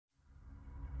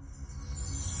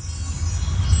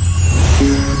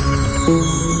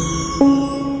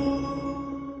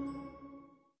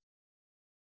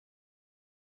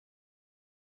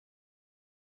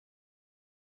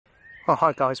Oh,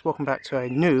 hi guys, welcome back to a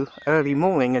new early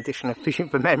morning edition of Fishing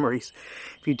for Memories.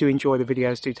 If you do enjoy the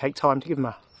videos, do take time to give them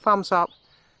a thumbs up,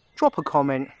 drop a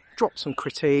comment, drop some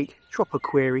critique, drop a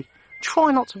query.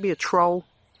 Try not to be a troll.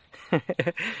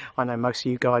 I know most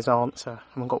of you guys aren't, so I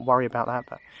haven't got to worry about that,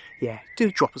 but yeah,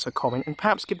 do drop us a comment and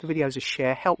perhaps give the videos a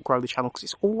share, help grow the channel, because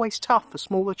it's always tough for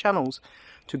smaller channels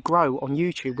to grow on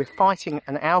YouTube. We're fighting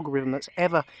an algorithm that's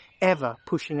ever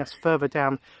pushing us further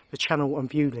down the channel and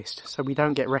view list, so we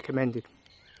don't get recommended.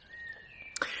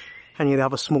 Any of the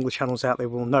other smaller channels out there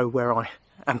will know where I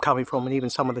am coming from, and even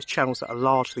some of the channels that are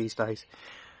large these days,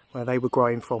 where they were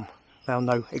growing from, they'll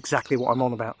know exactly what I'm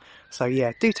on about. So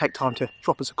yeah, do take time to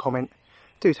drop us a comment,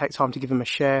 do take time to give them a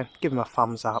share, give them a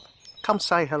thumbs up, come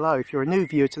say hello. If you're a new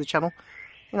viewer to the channel,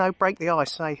 you know, break the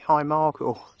ice, say hi Mark,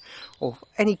 or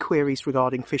any queries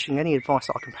regarding fishing, any advice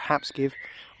that I can perhaps give,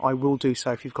 I will do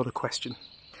so if you've got a question.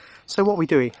 So what are we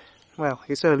doing? Well,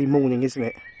 it's early morning, isn't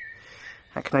it?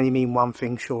 That can only mean one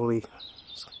thing, surely.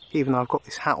 Even though I've got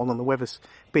this hat on and the weather's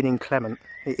been inclement,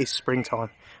 it is springtime,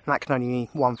 and that can only mean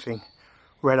one thing: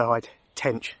 red-eyed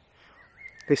tench.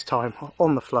 This time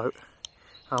on the float.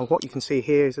 What you can see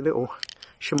here is a little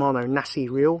Shimano Nasci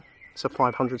reel. It's a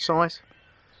 500 size,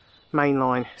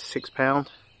 mainline 6 pound,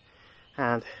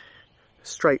 and a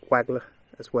straight waggler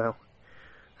as well.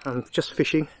 I'm just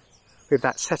fishing with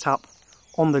that set up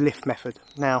on the lift method.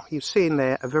 Now you've seen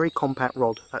there a very compact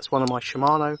rod. That's one of my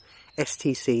Shimano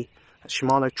STC, that's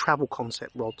Shimano travel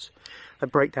concept rods. They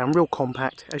break down real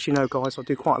compact. As you know guys, I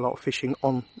do quite a lot of fishing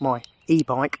on my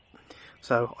e-bike,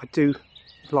 so I do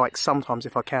like sometimes,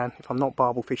 if I can, if I'm not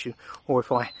barbel fishing, or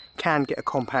if I can get a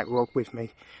compact rod with me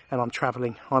and I'm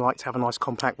travelling, I like to have a nice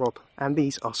compact rod, and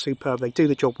these are superb. They do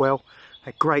the job well.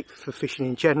 They're great for fishing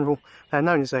in general. They're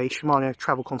known as a Shimano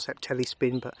travel concept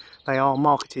telespin, but they are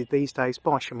marketed these days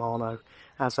by Shimano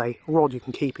as a rod you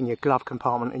can keep in your glove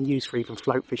compartment and use for even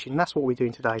float fishing. That's what we're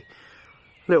doing today.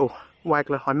 Little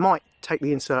waggler. I might take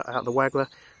the insert out of the waggler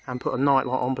and put a night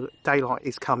light on, but daylight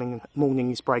is coming and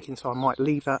morning is breaking, so I might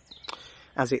leave that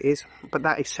as it is. But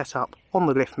that is set up on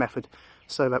the lift method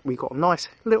so that we've got a nice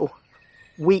little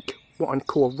weak, what I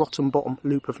call a rotten bottom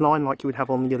loop of line like you would have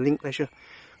on your link leisure.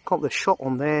 Got the shot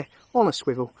on there on a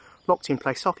swivel, locked in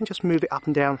place, so I can just move it up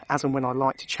and down as and when I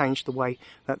like to change the way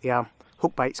that the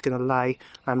hook bait's going to lay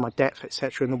and my depth,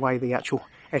 etc., and the way the actual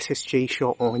SSG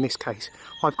shot, or in this case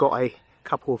I've got a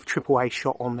couple of AAA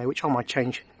shot on there which I might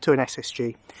change to an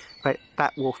SSG, but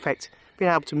that will affect being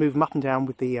able to move them up and down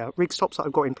with the rig stops that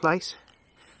I've got in place.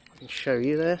 I can show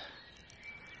you there,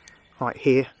 right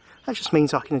here. That just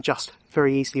means I can adjust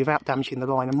very easily without damaging the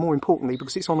line, and more importantly,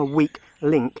 because it's on a weak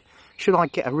link, should I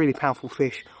get a really powerful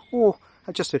fish or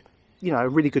just a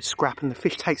really good scrap and the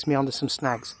fish takes me under some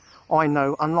snags, I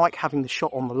know, unlike having the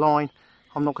shot on the line,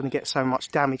 I'm not going to get so much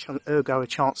damage, and ergo a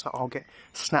chance that I'll get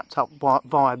snapped up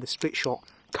via the split shot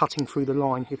cutting through the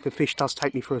line if the fish does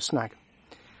take me for a snag.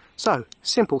 So,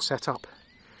 simple setup.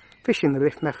 Fishing the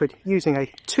lift method using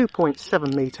a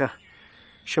 2.7 metre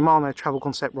Shimano travel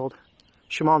concept rod,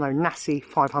 Shimano Nasci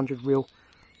 500 reel.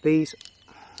 These,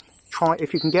 try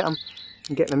if you can get them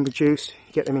and get them reduced,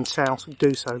 get them in sales,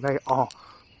 do so. They are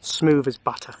smooth as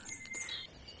butter.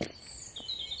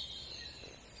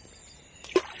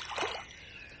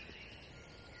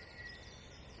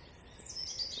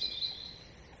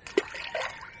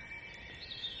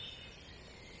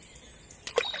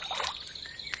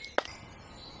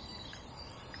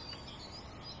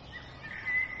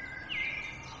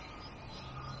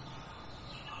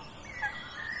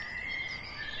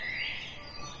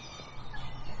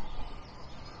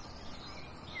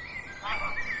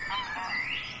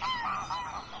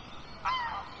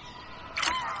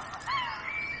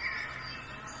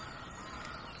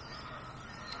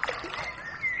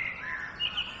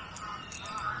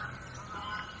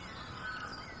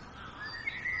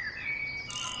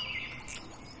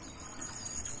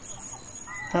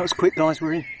 That was quick guys,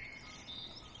 we're in.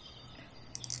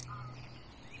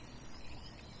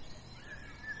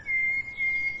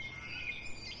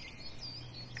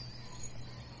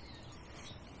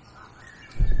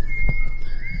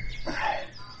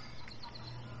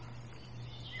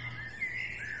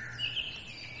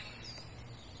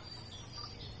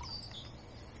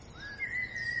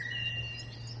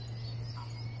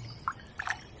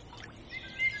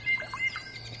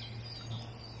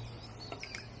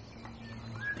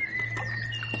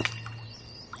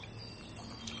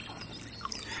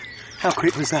 How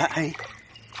quick was that, eh?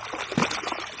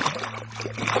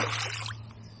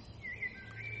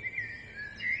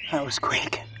 That was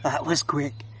quick. That was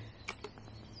quick.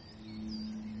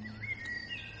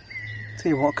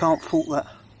 Tell you what, I can't fault that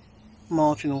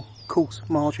marginal coarse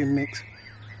margin mix.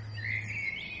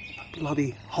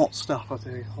 Bloody hot stuff, I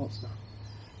tell you, hot stuff.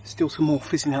 Still some more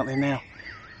fizzing out there now.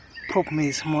 Problem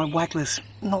is, my waggler's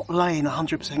not laying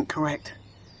 100% correct.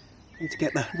 Need to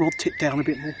get the rod tip down a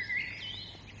bit more.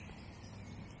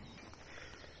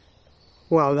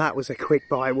 Well, that was a quick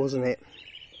bite, wasn't it?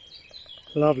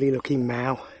 Lovely looking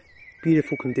mow,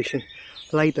 beautiful condition.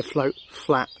 Laid the float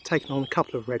flat, taken on a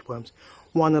couple of redworms.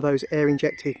 One of those air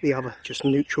injected, the other just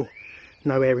neutral,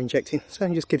 no air injecting. So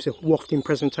it just gives a wafting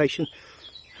presentation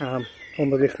on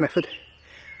the lift method.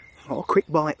 Not a quick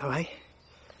bite though, eh?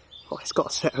 Oh, it's got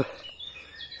a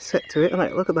set to it,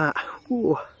 and look at that.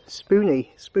 Ooh, spoony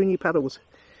paddles.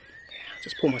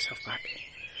 Just pull myself back.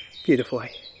 Beautiful, eh?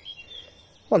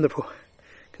 Wonderful.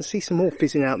 Can see some more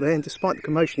fizzing out there, and despite the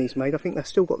commotion he's made, I think they've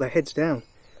still got their heads down.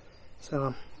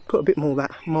 So put a bit more of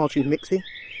that margin mix in,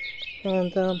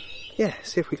 and yeah,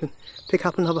 see if we can pick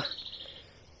up another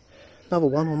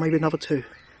one, or maybe another two.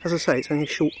 As I say, it's only a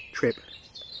short trip,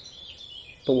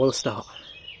 but what a start.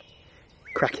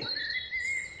 Cracking.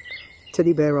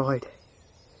 Teddy bear eyed.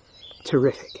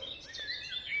 Terrific.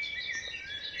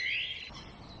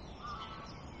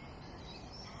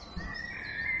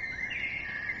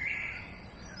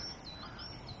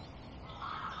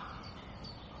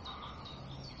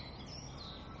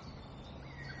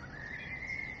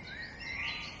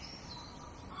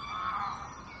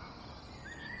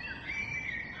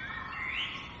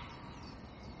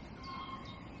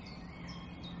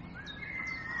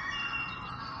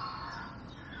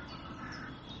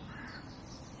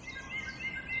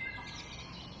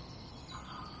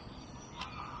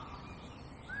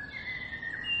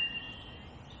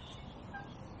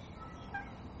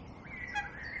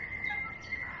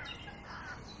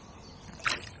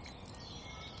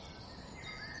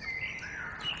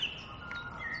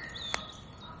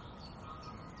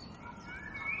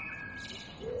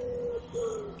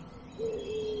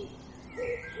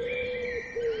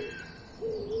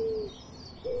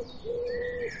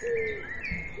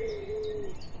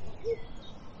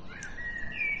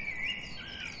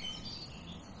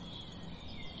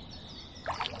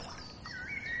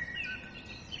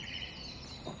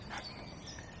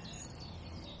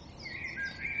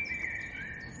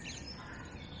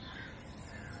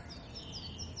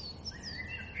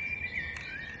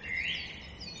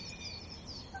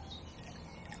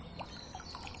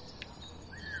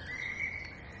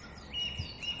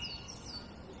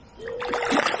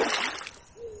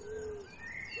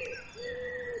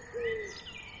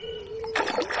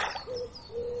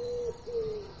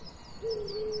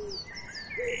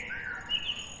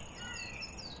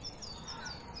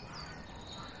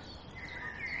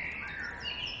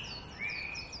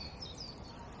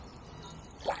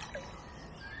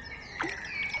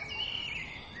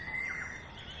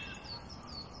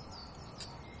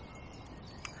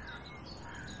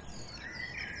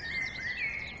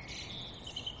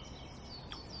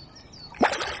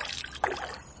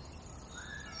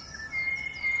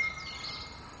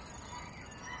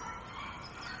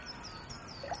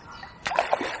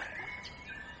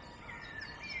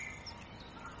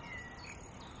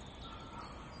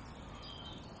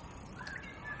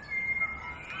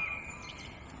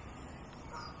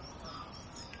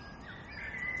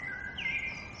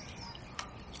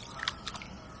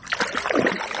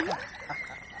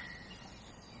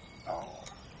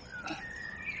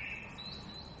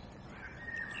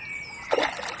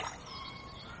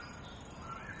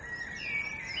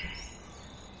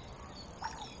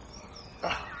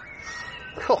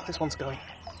 Oh, this one's going.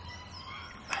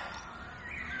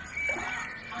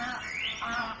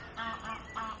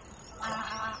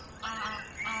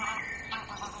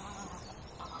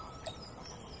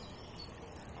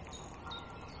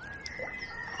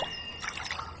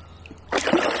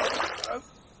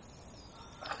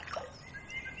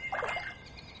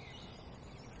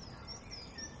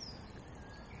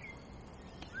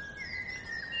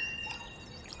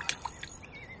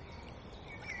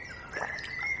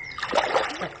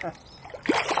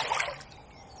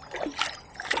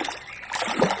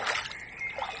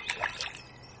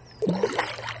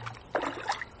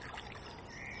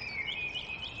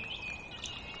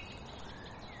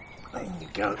 There you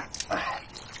go.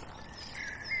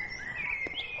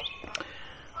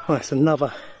 Well, that's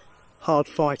another hard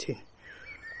fighting,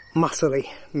 muscly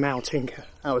male tinker.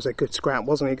 That was a good scrap,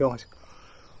 wasn't it, guys? I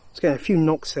was getting a few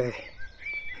knocks there.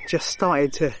 Just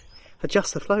started to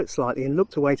adjust the float slightly and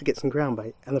looked away to get some ground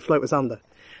bait, and the float was under.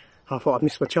 I thought I'd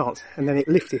missed my chance, and then it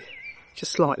lifted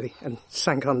just slightly and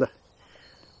sank under.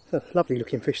 A lovely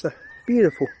looking fish though.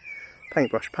 Beautiful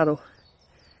paintbrush paddle,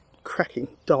 cracking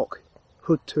dock,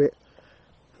 hood to it,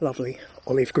 lovely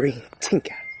olive green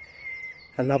tinker.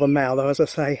 Another male though, as I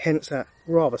say, hence that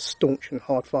rather staunch and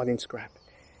hard fighting scrap.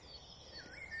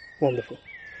 Wonderful.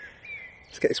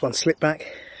 Let's get this one slipped back,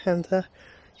 and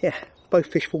yeah, both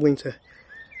fish fall into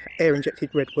air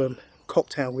injected redworm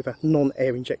cocktail with a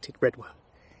non-air injected redworm.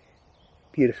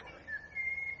 Beautiful.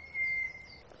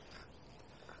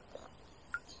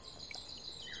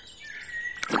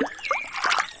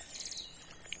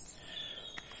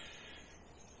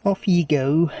 Off you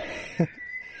go.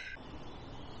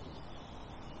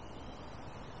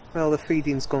 Well, the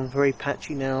feeding's gone very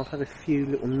patchy now. I've had a few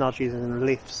little nudges and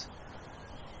lifts.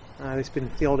 There's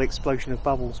been the odd explosion of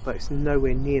bubbles, but it's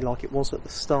nowhere near like it was at the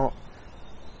start.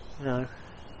 You know,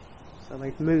 so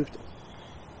they've moved.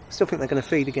 I still think they're going to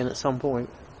feed again at some point,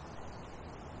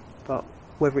 but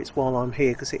whether it's while I'm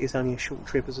here, because it is only a short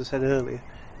trip, as I said earlier,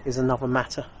 is another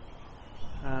matter.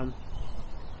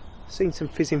 Seen some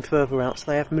fizzing further out,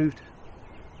 so they have moved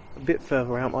a bit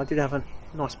further out. I did have a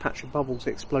nice patch of bubbles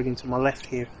exploding to my left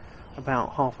here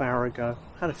about half an hour ago.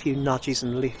 Had a few nudges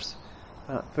and lifts,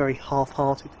 very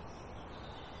half-hearted.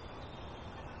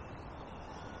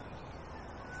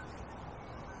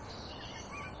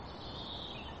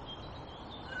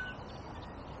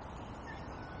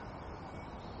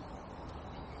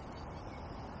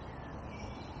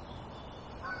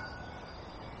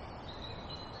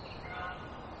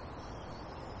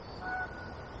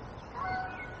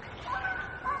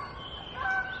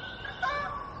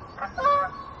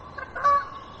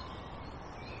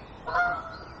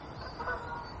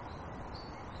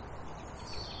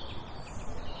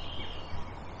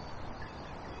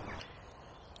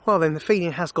 Well then, the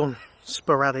feeding has gone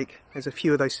sporadic. There's a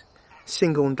few of those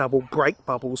single and double break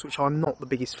bubbles, which I'm not the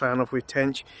biggest fan of with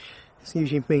tench. This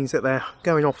usually means that they're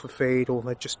going off the feed or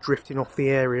they're just drifting off the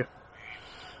area.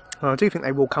 I do think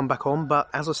they will come back on, but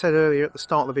as I said earlier at the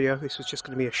start of the video, this was just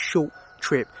going to be a short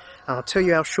trip. And I'll tell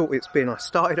you how short it's been. I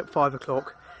started at 5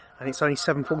 o'clock and it's only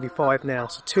 7:45 now,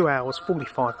 so 2 hours,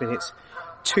 45 minutes.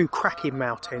 2 cracking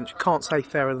male tench. Can't say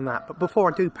fairer than that. But before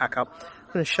I do pack up,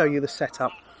 I'm going to show you the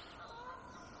setup.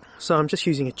 So I'm just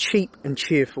using a cheap and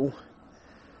cheerful.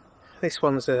 This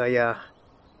one's a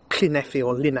Clinefi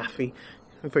or Linafi,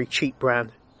 a very cheap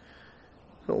brand.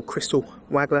 Little crystal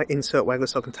waggler, insert waggler,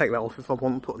 so I can take that off if I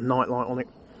want to put a night light on it.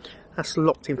 That's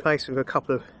locked in place with a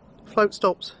couple of float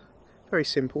stops, very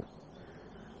simple.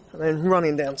 And then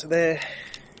running down to there,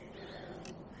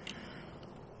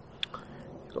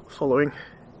 got the following.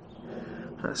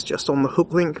 That's just on the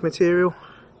hook link material.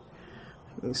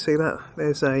 You can see that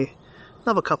there's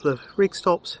another couple of rig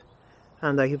stops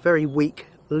and a very weak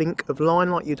link of line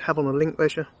like you'd have on a link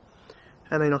leisure,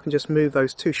 and then I can just move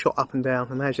those 2 shot up and down,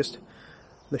 and they're just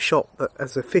the shot that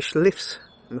as the fish lifts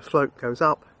and the float goes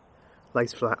up,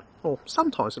 lays flat. Or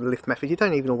sometimes with the lift method you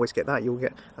don't even always get that. You'll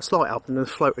get a slight up and then the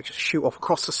float will just shoot off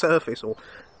across the surface, or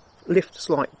lift,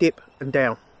 slight dip and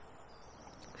down.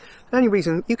 The only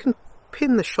reason you can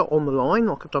pin the shot on the line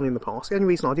like I've done in the past, the only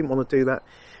reason I didn't want to do that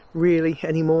really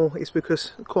anymore is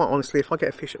because, quite honestly, if I get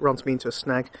a fish that runs me into a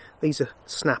snag, these are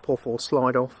snap off or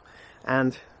slide off,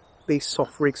 and these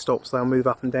soft rig stops, they'll move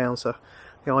up and down. So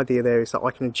the idea there is that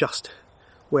I can adjust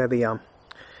where the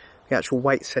actual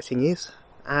weight setting is,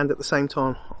 and at the same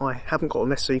time I haven't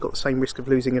necessarily got the same risk of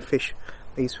losing a fish.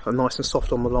 These are nice and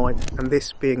soft on the line, and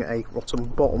this being a rotten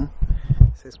bottom,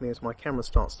 says me as my camera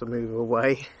starts to move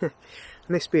away, and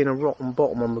this being a rotten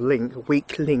bottom on the link, a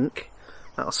weak link,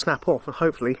 that'll snap off, and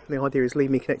hopefully the idea is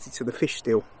leave me connected to the fish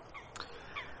still.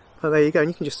 But there you go, and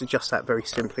you can just adjust that very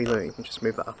simply. Look, you can just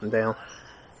move that up and down,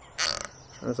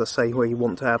 as I say, where you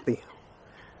want to have the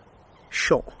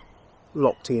shot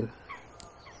locked in.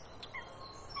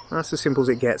 That's as simple as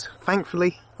it gets.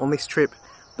 Thankfully on this trip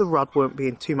the rudd weren't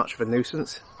being too much of a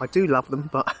nuisance. I do love them,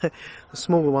 but the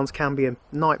smaller ones can be a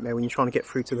nightmare when you're trying to get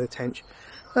through to the tench.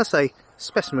 That's a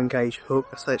specimen gauge hook,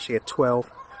 that's actually a 12.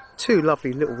 2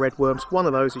 lovely little red worms. One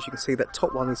of those, as you can see, that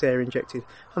top one is air injected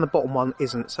and the bottom one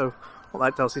isn't. So what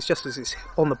that does is, just as it's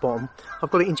on the bottom, I've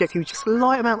got it injected with just a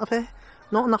light amount of air,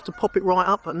 not enough to pop it right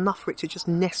up, but enough for it to just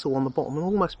nestle on the bottom and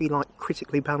almost be like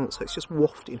critically balanced, so it's just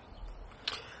wafting.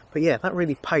 But yeah, that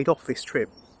really paid off this trip,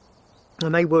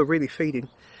 and they were really feeding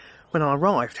when I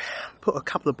arrived. Put a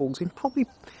couple of balls in, probably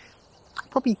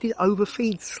did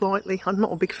overfeed slightly. I'm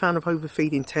not a big fan of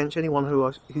overfeeding tench. Anyone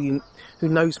who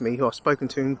knows me, who I've spoken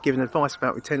to and given advice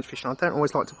about with tench fishing, I don't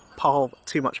always like to pile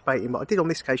too much bait in, but I did on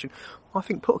this occasion. I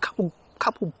think put a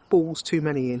couple balls too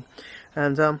many in,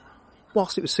 and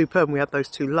whilst it was superb and we had those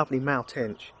 2 lovely male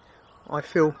tench, I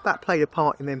feel that played a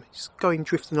part in them just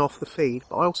drifting off the feed.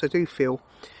 But I also do feel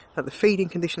that the feeding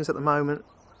conditions at the moment,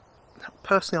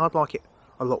 personally, I'd like it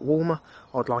a lot warmer.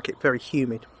 I'd like it very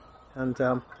humid, and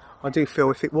I do feel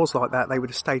if it was like that, they would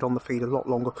have stayed on the feed a lot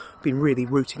longer, been really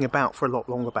rooting about for a lot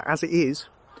longer. But as it is,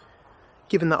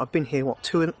 given that I've been here, what,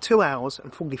 2 hours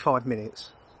and 45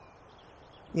 minutes,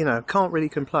 you know, can't really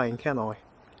complain, can I?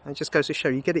 And it just goes to show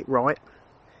you get it right,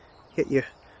 get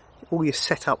all your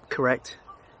setup correct,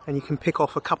 and you can pick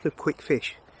off a couple of quick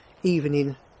fish, even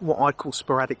in what I call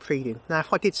sporadic feeding. Now,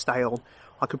 if I did stay on,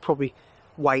 I could probably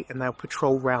wait and they'll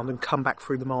patrol round and come back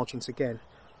through the margins again.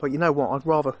 But you know what, I'd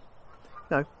rather,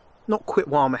 you know, not quit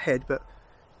while I'm ahead, but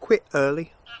quit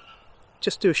early,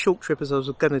 just do a short trip as I was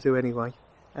going to do anyway,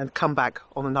 and come back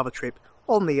on another trip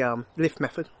on the lift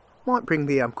method. Might bring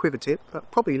the quiver tip,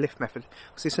 but probably lift method,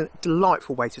 because it's a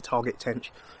delightful way to target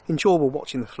tench. Enjoyable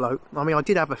watching the float. I mean, I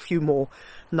did have a few more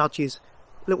nudges,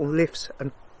 little lifts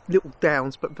and little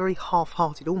downs, but very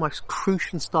half-hearted, almost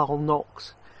crucian style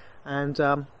knocks, and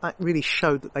that really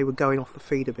showed that they were going off the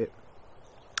feed a bit.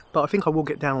 But I think I will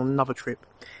get down on another trip.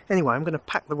 Anyway, I'm going to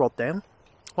pack the rod down.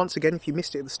 Once again, if you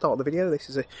missed it at the start of the video, this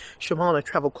is a Shimano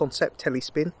Travel Concept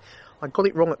telespin. I got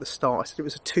it wrong at the start. I said it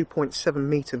was a 2.7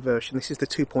 metre version. This is the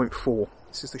 2.4.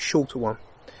 This is the shorter one.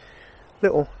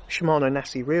 Little Shimano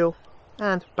Nasci reel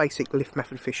and basic lift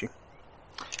method fishing.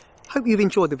 Hope you've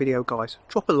enjoyed the video, guys.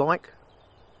 Drop a like.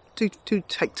 Do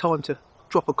take time to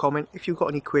drop a comment if you've got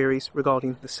any queries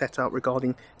regarding the setup,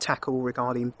 regarding tackle,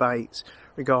 regarding baits,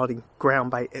 regarding ground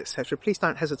bait, etc. Please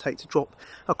don't hesitate to drop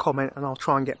a comment and I'll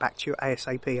try and get back to you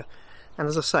ASAP. And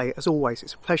as I say, as always,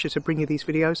 it's a pleasure to bring you these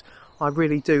videos. I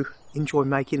really do enjoy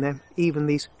making them, even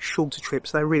these shorter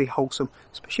trips. They're really wholesome,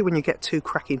 especially when you get two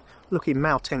cracking looking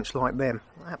male tench like them.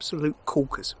 Absolute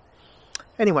corkers.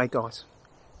 Anyway, guys,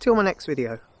 till my next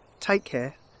video, take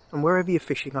care, and wherever you're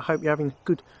fishing, I hope you're having a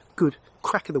good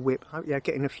crack of the whip. I hope you're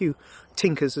getting a few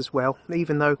tinkers as well,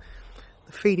 even though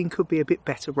the feeding could be a bit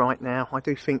better right now. I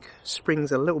do think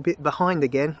spring's a little bit behind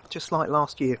again, just like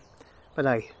last year. But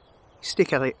hey,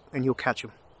 stick at it and you'll catch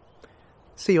them.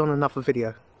 See you on another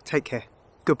video. Take care.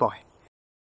 Goodbye.